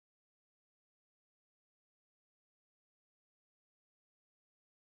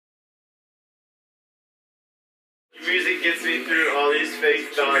Music gets me through all these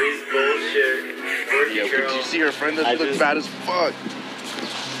fake thoughties, bullshit. Yeah, but did you see her friend that looked bad as fuck?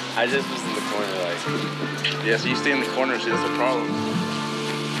 I just was in the corner, like. Yeah, so you stay in the corner, see, that's a problem.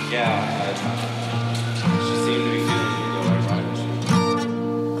 Yeah, she seemed to be feeling me,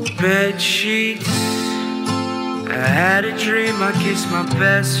 though, Bedsheets. I had a dream I kissed my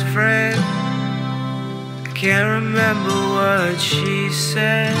best friend. I can't remember what she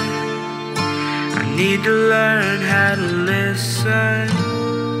said. I need to learn how to listen.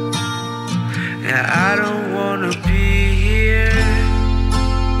 And I don't wanna be here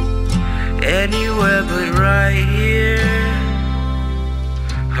anywhere but right here.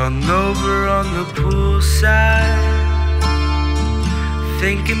 Hungover on the poolside,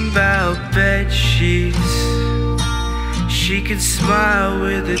 thinking about bed sheets. She could smile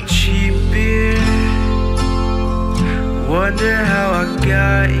with a cheap beer. Wonder how I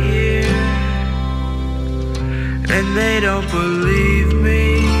got here. And they don't believe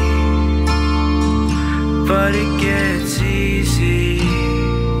me, but it gets easy.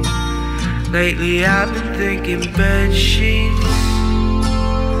 Lately I've been thinking bed sheets.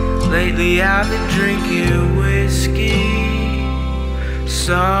 Lately I've been drinking whiskey.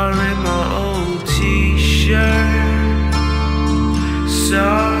 Saw in my old t-shirt,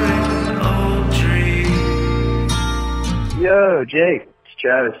 saw in an old dream. Yo, Jake, it's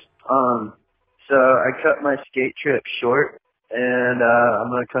Travis. So I cut my skate trip short, and I'm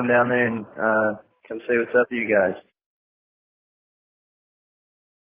gonna come down there and come say what's up to you guys.